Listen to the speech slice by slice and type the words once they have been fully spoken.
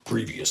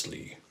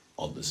Previously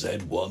on the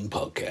Z1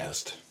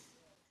 podcast.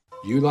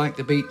 You like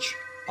the beach,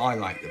 I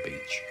like the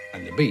beach,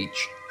 and the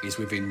beach is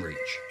within reach.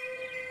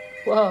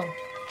 Whoa,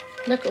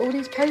 look at all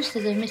these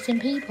posters of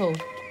missing people.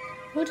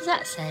 What does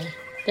that say?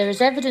 There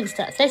is evidence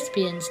that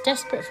thespians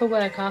desperate for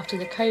work after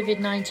the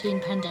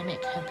COVID-19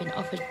 pandemic have been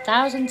offered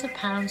thousands of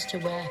pounds to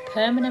wear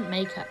permanent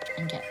makeup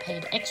and get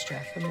paid extra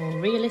for more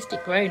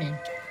realistic groaning.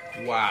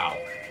 Wow.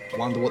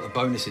 Wonder what the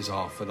bonuses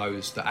are for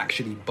those that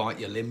actually bite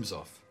your limbs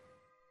off.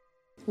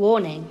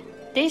 Warning,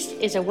 this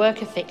is a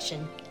work of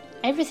fiction.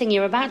 Everything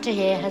you're about to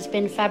hear has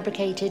been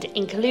fabricated,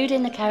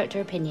 including the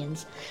character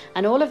opinions,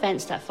 and all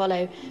events that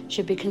follow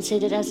should be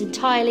considered as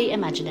entirely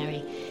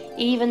imaginary.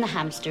 Even the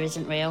hamster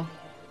isn't real.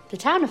 The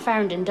town of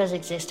Farringdon does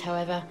exist,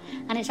 however,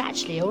 and it's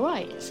actually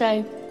alright,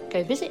 so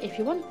go visit if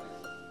you want.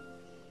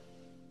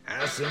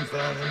 Have some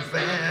fun in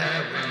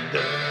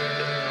Farringdon.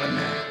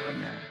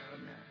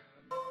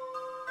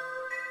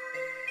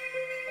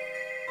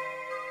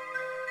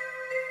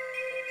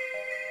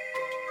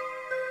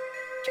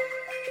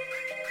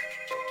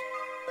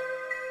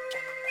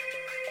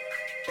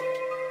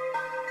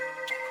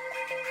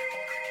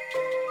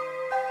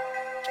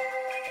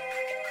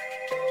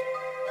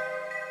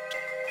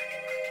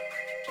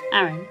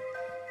 Aaron?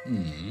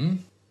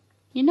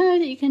 You know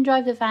that you can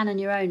drive the van on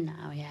your own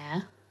now,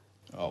 yeah?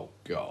 Oh,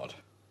 God.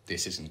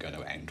 This isn't going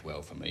to end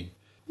well for me.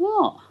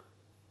 What?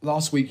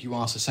 Last week you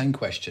asked the same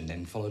question,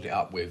 then followed it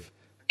up with,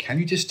 can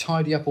you just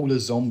tidy up all the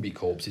zombie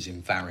corpses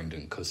in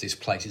Farringdon because this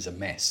place is a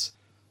mess?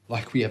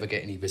 Like we ever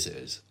get any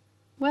visitors.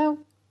 Well,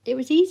 it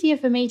was easier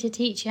for me to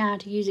teach you how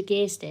to use a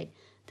gear stick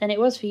than it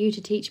was for you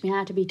to teach me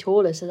how to be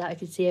taller so that I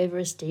could see over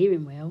a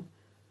steering wheel.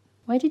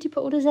 Where did you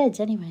put all the Zs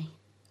anyway?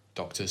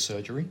 Doctor's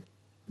surgery?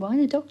 Why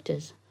the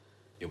doctors?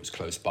 It was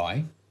close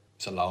by.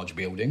 It's a large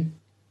building.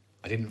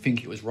 I didn't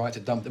think it was right to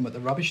dump them at the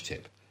rubbish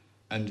tip.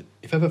 And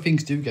if ever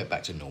things do get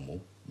back to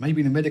normal,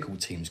 maybe the medical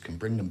teams can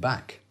bring them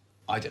back.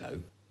 I don't know.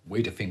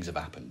 Weirder things have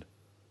happened.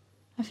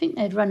 I think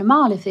they'd run a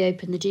mile if they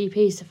opened the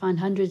GPs to find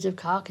hundreds of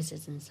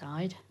carcasses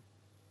inside.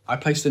 I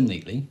placed them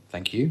neatly,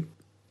 thank you.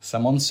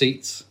 Some on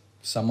seats,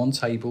 some on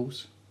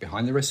tables,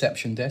 behind the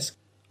reception desk.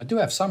 I do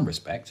have some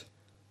respect.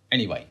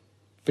 Anyway,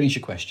 finish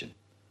your question.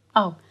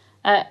 Oh,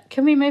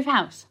 can we move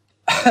house?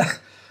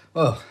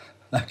 Well,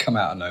 that come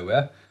out of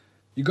nowhere.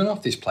 You gone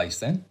off this place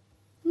then?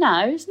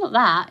 No, it's not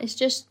that. It's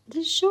just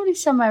there's surely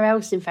somewhere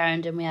else in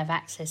Farringdon we have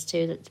access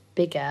to that's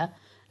bigger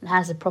and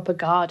has a proper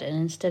garden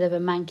instead of a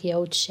manky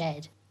old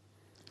shed.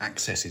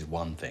 Access is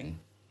one thing.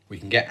 We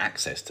can get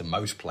access to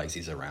most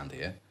places around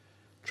here.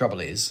 Trouble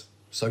is,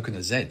 so can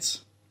the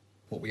Zeds.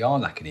 What we are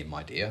lacking in,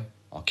 my dear,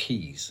 are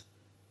keys.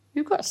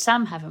 We've got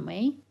some, haven't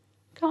we?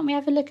 Can't we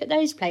have a look at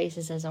those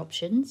places as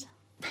options?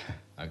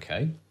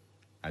 Okay,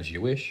 as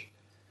you wish.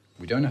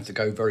 We don't have to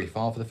go very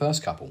far for the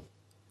first couple.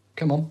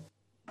 Come on.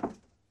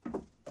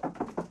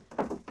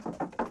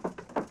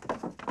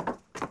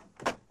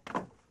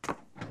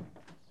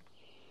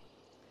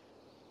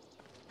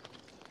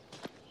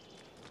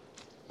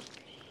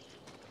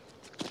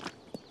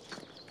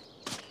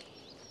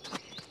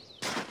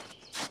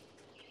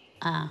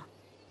 Ah,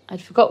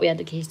 I'd forgot we had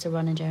the keys to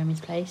Ron and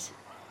Jeremy's place.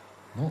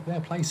 Not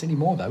their place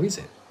anymore, though, is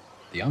it?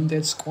 The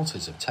undead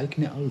squatters have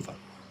taken it over.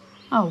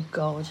 Oh,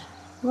 God.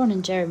 Ron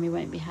and Jeremy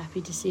won't be happy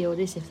to see all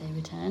this if they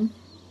return.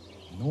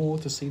 Nor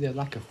to see their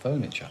lack of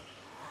furniture,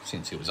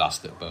 since it was us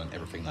that burnt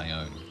everything they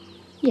own.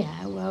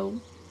 Yeah,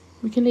 well,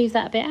 we can leave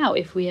that bit out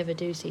if we ever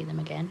do see them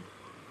again.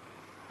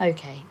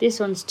 OK, this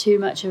one's too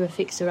much of a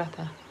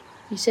fixer-upper.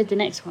 You said the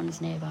next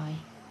one's nearby.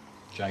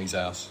 Jay's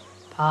house.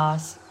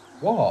 Pass.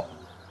 What?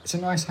 It's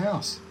a nice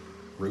house.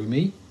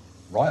 Roomy,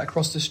 right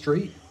across the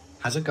street,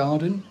 has a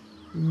garden.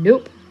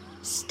 Nope.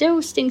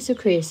 Still stinks of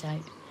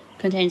creosote.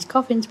 Contains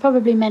coffins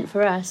probably meant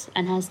for us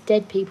and has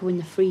dead people in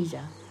the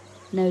freezer.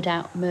 No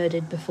doubt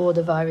murdered before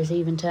the virus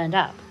even turned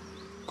up.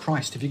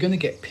 Christ, if you're going to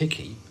get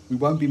picky, we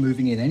won't be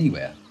moving in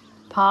anywhere.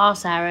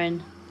 Pass,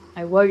 Aaron.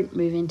 I won't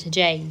move into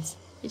Jay's.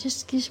 It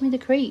just gives me the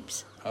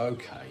creeps.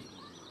 Okay.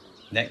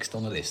 Next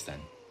on the list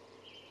then.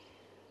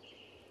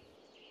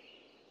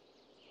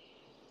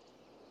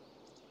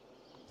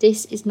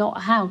 This is not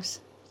a house.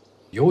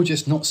 You're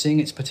just not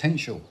seeing its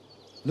potential.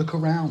 Look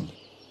around.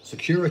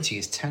 Security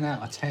is 10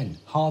 out of 10.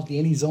 Hardly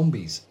any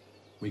zombies.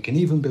 We can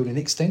even build an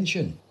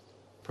extension,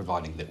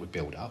 providing that we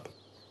build up.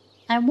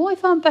 And what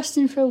if I'm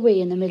busting for a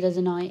wee in the middle of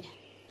the night?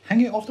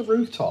 Hang it off the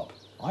rooftop.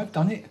 I've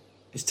done it.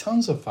 It's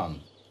tons of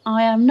fun.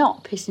 I am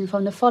not pissing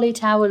from the Folly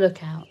Tower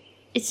lookout.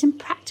 It's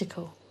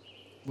impractical.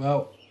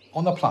 Well,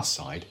 on the plus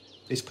side,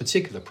 this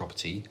particular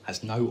property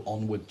has no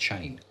onward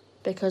chain.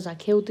 Because I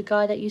killed the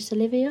guy that used to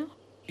live here?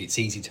 It's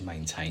easy to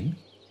maintain,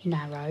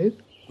 Narrow.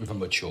 with a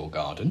mature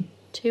garden.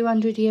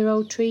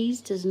 200-year-old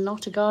trees does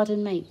not a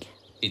garden make.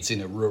 It's in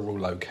a rural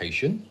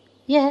location.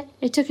 Yeah,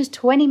 it took us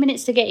 20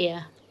 minutes to get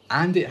here.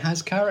 And it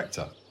has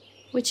character.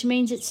 Which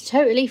means it's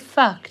totally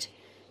fucked.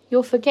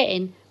 You're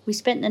forgetting we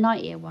spent the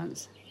night here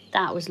once.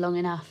 That was long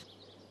enough.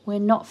 We're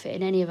not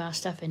fitting any of our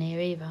stuff in here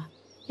either.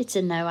 It's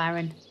a no,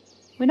 Aaron.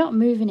 We're not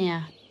moving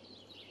here.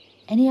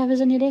 Any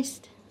others on your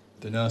list?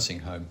 The nursing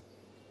home.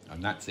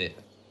 And that's it.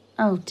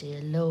 Oh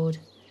dear Lord.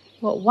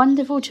 What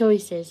wonderful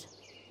choices.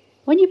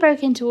 When you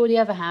broke into all the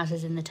other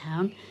houses in the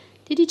town,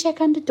 did you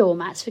check under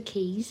doormats for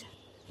keys?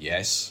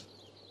 Yes,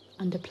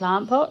 Under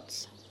plant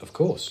pots? of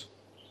course.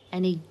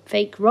 Any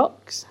fake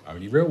rocks?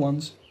 Only real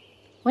ones.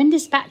 When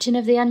dispatching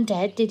of the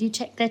undead, did you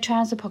check their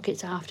trouser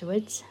pockets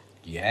afterwards?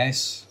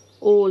 Yes.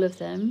 All of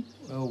them?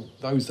 Well,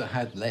 those that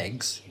had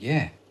legs,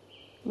 yeah.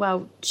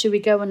 Well, should we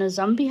go on a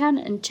zombie hunt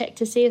and check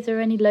to see if there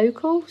are any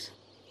locals?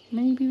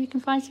 Maybe we can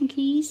find some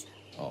keys?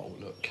 Oh,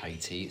 look,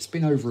 Katie, it's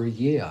been over a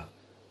year.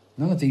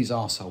 None of these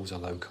arseholes are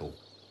local.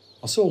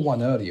 I saw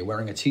one earlier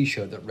wearing a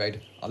T-shirt that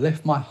read, "I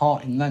left my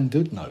heart in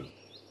Landudno."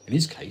 In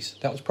his case,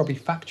 that was probably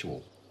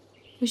factual.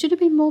 We should have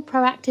been more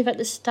proactive at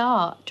the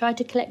start, tried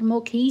to collect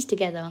more keys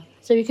together,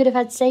 so we could have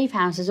had safe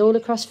houses all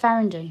across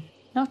Farringdon,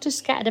 not just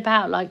scattered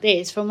about like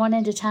this from one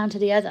end of town to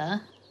the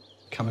other.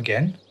 Come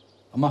again?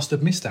 I must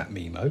have missed that,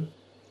 Mimo.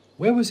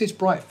 Where was this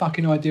bright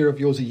fucking idea of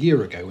yours a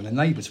year ago when the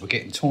neighbours were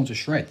getting torn to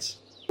shreds?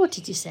 What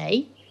did you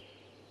say?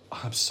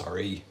 I'm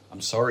sorry.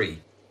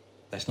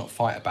 Let's not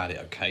fight about it,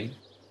 okay?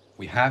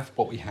 We have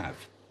what we have.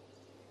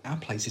 Our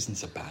place isn't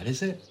so bad,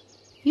 is it?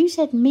 You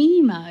said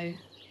Mimo.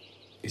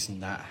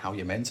 Isn't that how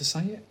you're meant to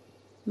say it?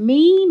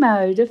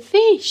 Mimo, the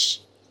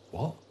fish.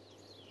 What?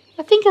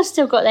 I think I've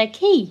still got their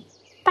key.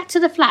 Back to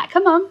the flat,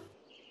 come on.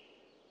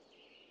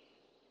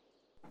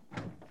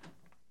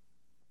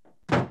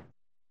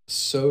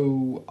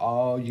 So,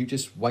 are you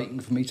just waiting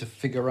for me to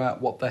figure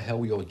out what the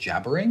hell you're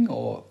jabbering,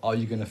 or are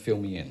you going to fill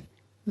me in?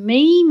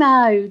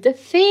 Mimo, the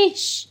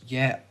fish.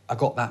 Yeah, I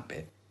got that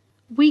bit.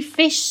 We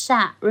fish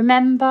sat,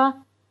 remember?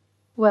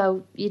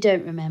 Well, you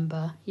don't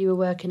remember. You were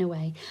working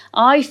away.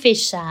 I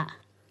fish sat.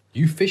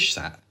 You fish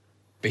sat?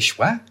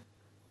 Bishwa?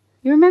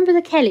 You remember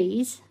the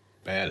Kellys?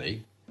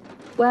 Barely.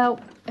 Well,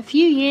 a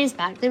few years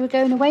back, they were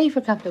going away for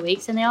a couple of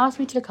weeks and they asked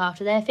me to look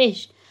after their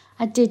fish.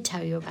 I did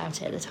tell you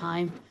about it at the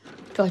time.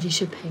 God, you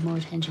should pay more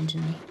attention to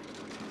me.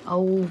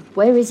 Oh,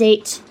 where is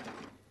it?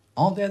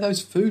 Aren't there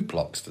those food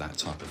blocks for that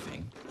type of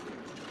thing?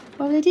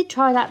 Well, they did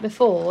try that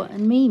before,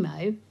 and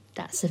Mimo,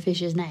 that's the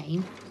fish's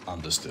name,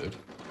 Understood.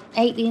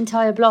 ate the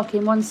entire block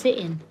in one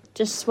sitting.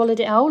 Just swallowed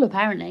it whole,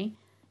 apparently.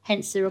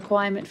 Hence the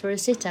requirement for a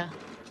sitter.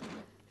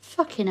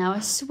 Fucking hell, I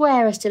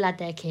swear I still had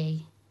their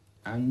key.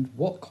 And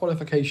what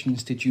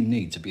qualifications did you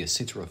need to be a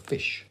sitter of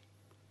fish?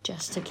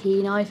 Just a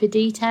keen eye for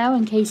detail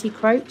in case he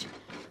croaked.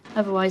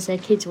 Otherwise their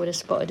kids would have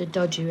spotted a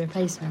dodgy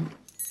replacement.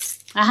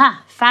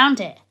 Aha, found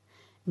it.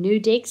 New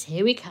digs,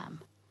 here we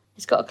come.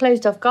 It's got a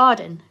closed-off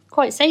garden.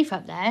 Quite safe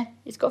up there.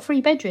 It's got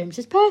 3 bedrooms.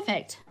 It's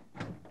perfect.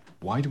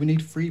 Why do we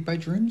need 3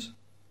 bedrooms?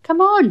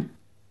 Come on.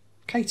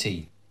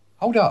 Katie,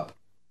 hold up.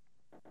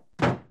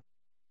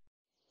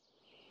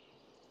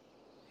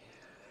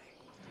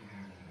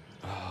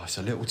 Oh, it's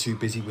a little too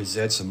busy with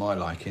Zeds for my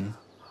liking.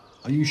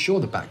 Are you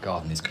sure the back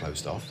garden is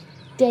closed off?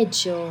 Dead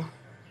sure.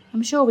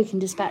 I'm sure we can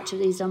dispatch of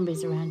these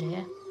zombies around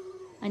here.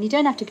 And you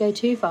don't have to go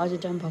too far to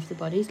dump off the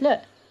bodies.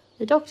 Look,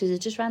 the doctors are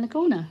just round the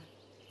corner.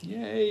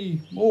 Yay,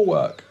 more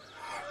work.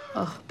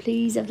 Oh,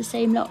 please have the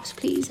same locks.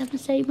 Please have the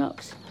same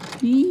locks.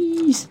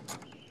 Please.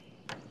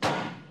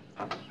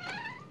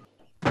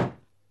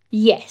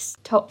 Yes,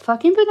 top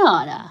fucking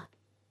banana.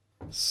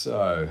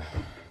 So,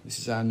 this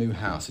is our new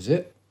house, is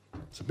it?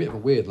 It's a bit of a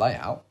weird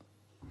layout.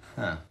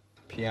 Huh,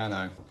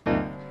 piano.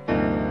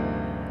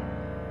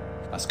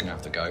 That's gonna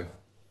have to go.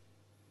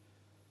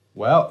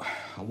 Well,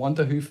 I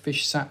wonder who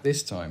fish sat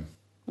this time.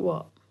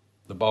 What?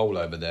 The bowl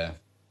over there.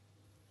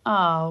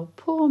 Oh,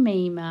 poor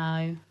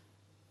Mimo.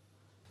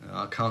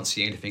 I can't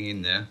see anything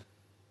in there.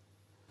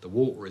 The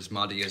water is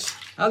muddy as...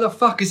 How the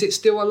fuck is it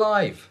still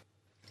alive?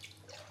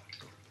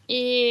 Ew,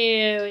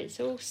 it's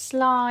all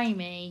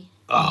slimy.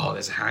 Oh,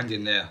 there's a hand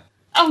in there.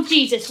 Oh,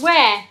 Jesus,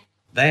 where?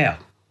 There.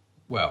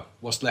 Well,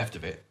 what's left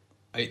of it?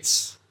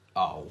 It's...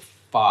 Oh,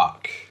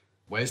 fuck.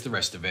 Where's the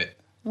rest of it?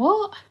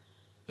 What?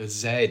 The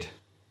Z.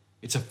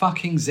 It's a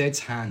fucking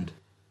Zed's hand.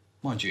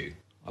 Mind you,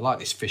 I like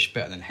this fish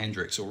better than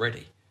Hendrix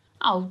already.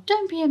 Oh,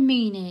 don't be a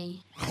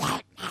meanie.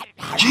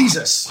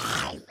 Jesus!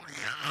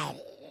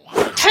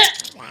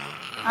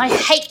 I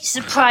hate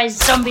surprise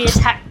zombie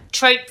attack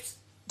tropes.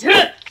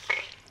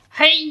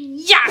 Hey,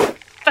 yeah!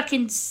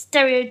 Fucking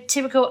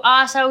stereotypical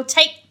arsehole.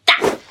 Take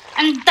that,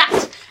 and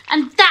that,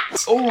 and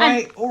that.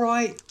 All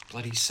right.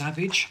 Bloody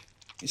savage.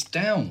 It's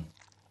down.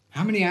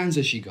 How many hands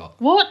has she got?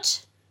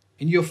 What?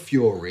 In your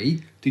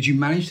fury, did you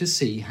manage to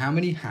see how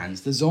many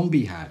hands the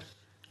zombie had?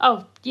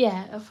 Oh,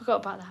 yeah, I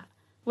forgot about that.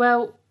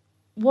 Well,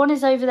 one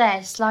is over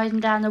there, sliding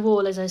down the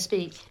wall as I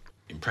speak.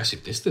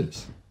 Impressive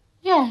distance.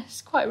 Yeah,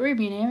 it's quite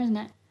roomy in here, isn't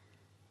it?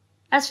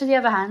 As for the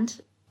other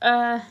hand,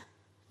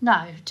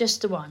 no,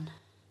 just the one.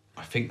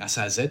 I think that's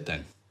our Z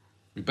then.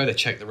 We better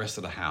check the rest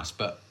of the house,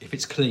 but if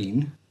it's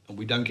clean and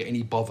we don't get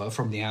any bother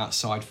from the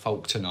outside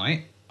folk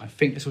tonight, I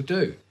think this will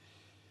do.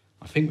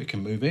 I think we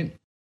can move in.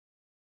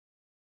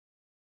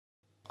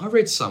 I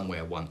read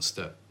somewhere once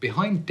that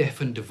behind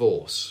death and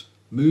divorce,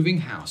 moving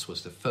house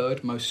was the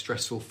 3rd most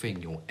stressful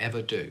thing you'll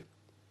ever do.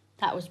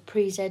 That was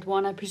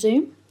pre-Z1, I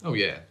presume? Oh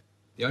yeah,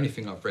 the only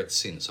thing I've read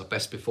since are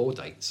best before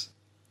dates.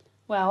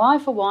 Well, I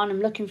for one am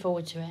looking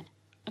forward to it.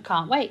 I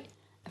can't wait.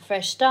 A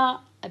fresh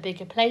start, a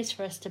bigger place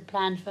for us to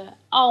plan for.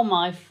 Oh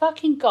my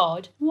fucking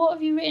God, what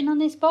have you written on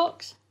this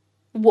box?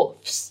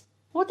 WFS.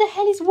 What the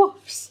hell is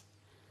WFS?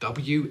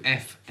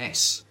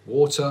 WFS,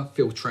 Water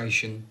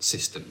Filtration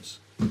Systems.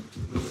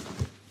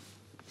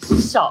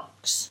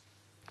 Socks.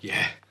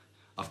 Yeah,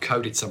 I've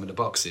coded some of the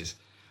boxes.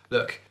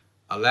 Look,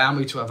 allow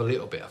me to have a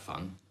little bit of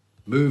fun.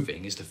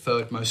 Moving is the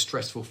third most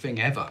stressful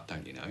thing ever,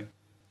 don't you know?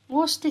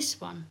 What's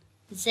this one?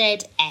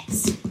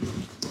 ZS.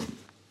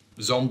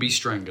 Zombie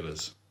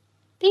stranglers.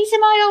 These are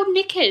my old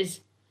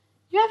knickers.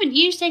 You haven't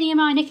used any of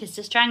my knickers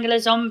to strangle a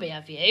zombie,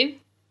 have you?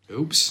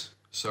 Oops,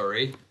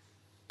 sorry.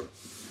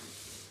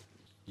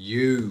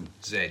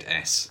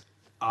 UZS,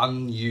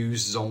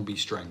 unused zombie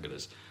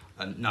stranglers.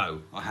 And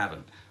no, I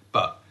haven't.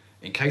 But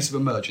in case of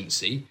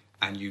emergency,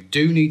 and you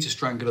do need to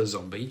strangle a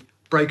zombie,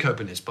 break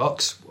open this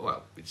box.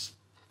 Well, it's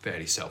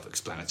fairly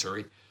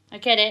self-explanatory. I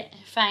get it,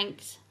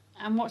 thanks.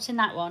 And what's in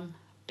that one?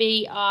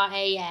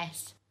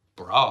 BRAS.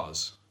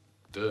 Bras.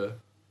 Duh.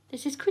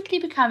 This is quickly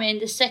becoming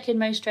the second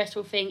most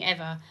stressful thing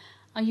ever.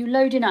 Are you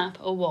loading up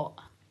or what?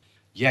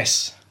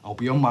 Yes, I'll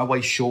be on my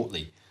way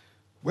shortly.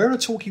 Where are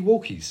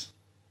talkie-walkies?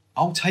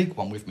 I'll take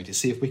one with me to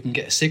see if we can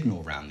get a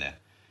signal around there.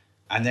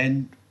 And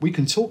then we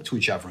can talk to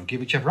each other and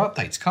give each other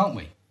updates, can't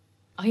we?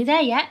 Are you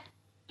there yet?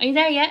 Are you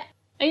there yet?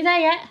 Are you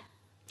there yet?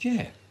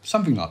 Yeah,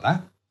 something like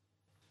that.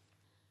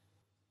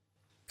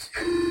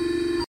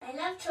 I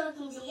love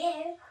talking to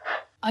you.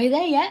 Are you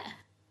there yet?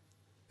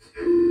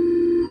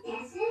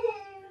 Yes, I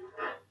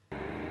do.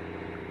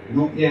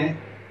 Not yet.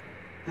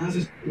 How's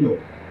the signal?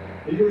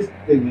 Are you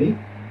receiving me?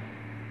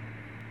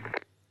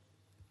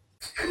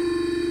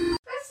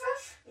 Ruff,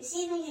 ruff.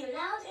 Receiving you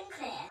loud and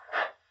clear.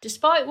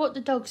 Despite what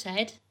the dog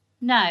said,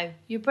 no,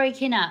 you're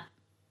breaking up.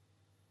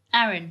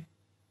 Aaron.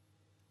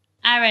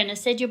 Aaron, I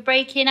said you're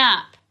breaking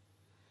up.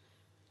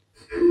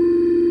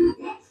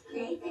 Let's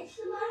play Fetch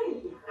the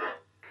Bone.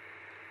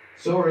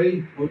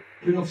 Sorry, I'm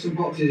putting off some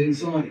boxes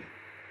inside.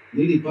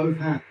 Needed both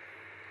hands.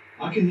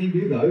 I can hear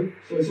you though,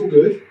 so it's all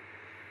good.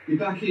 Be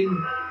back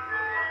in.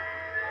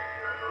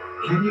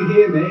 Can you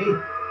hear me?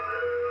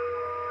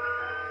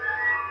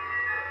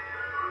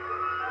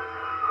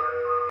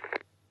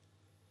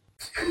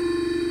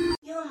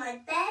 You're my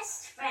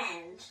best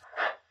friend.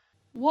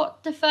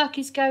 What the fuck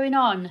is going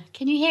on?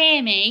 Can you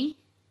hear me?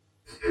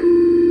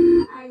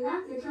 I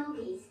love the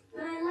talkies,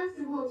 but I love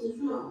the walkies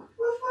more.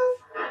 Woof woof.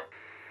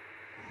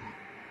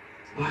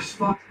 That's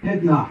fucked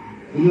Edna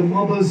and the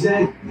mob of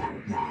Zed.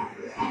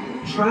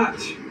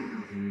 Trapped.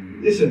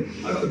 Listen,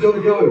 I've got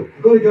to go.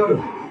 I've got to go.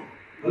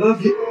 I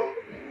love you.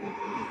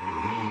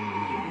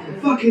 I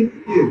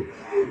fucking love you.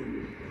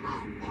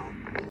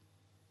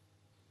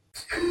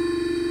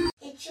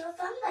 It's your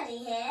fun buddy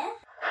here.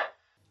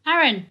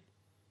 Aaron.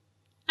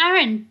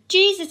 Aaron.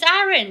 Jesus,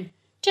 Aaron.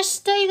 Just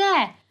stay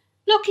there.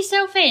 Lock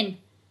yourself in.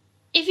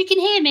 If you can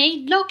hear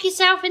me, lock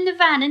yourself in the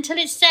van until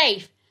it's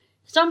safe.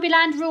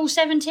 Zombieland Rule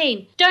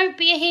 17. Don't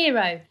be a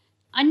hero.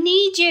 I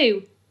need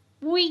you.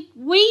 We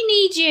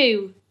need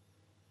you.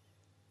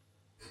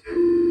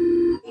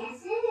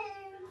 Yes, I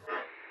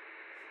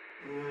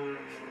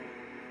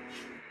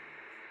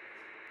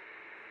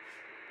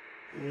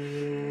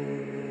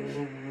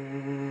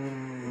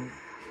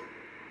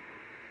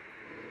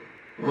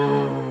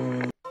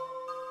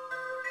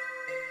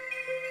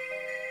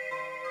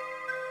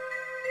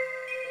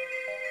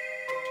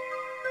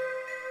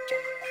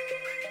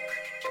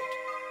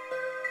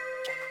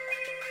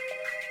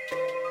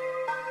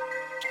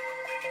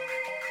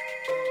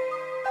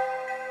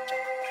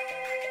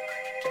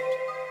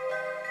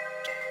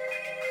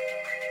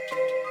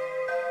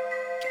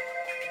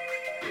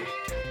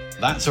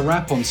That's a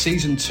wrap on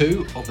Season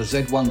 2 of the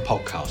Z1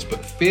 podcast,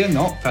 but fear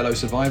not, fellow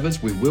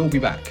survivors, we will be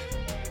back.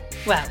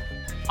 Well,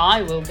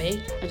 I will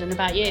be. I don't know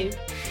about you.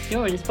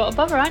 You're in a spot of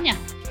bother, aren't you?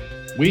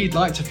 We'd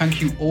like to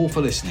thank you all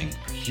for listening.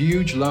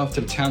 Huge love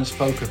to the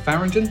townsfolk of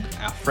Farringdon,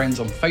 our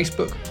friends on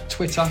Facebook,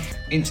 Twitter,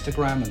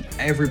 Instagram, and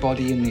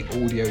everybody in the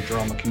audio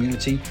drama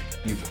community.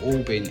 You've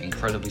all been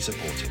incredibly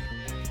supportive.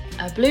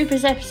 A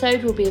bloopers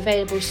episode will be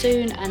available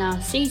soon, and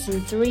our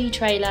Season 3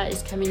 trailer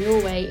is coming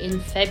your way in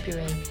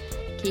February.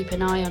 Keep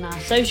an eye on our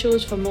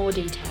socials for more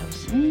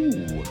details.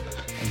 Ooh.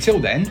 Until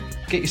then,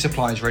 get your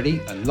supplies ready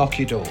and lock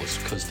your doors,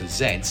 because the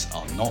Zeds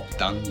are not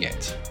done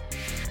yet.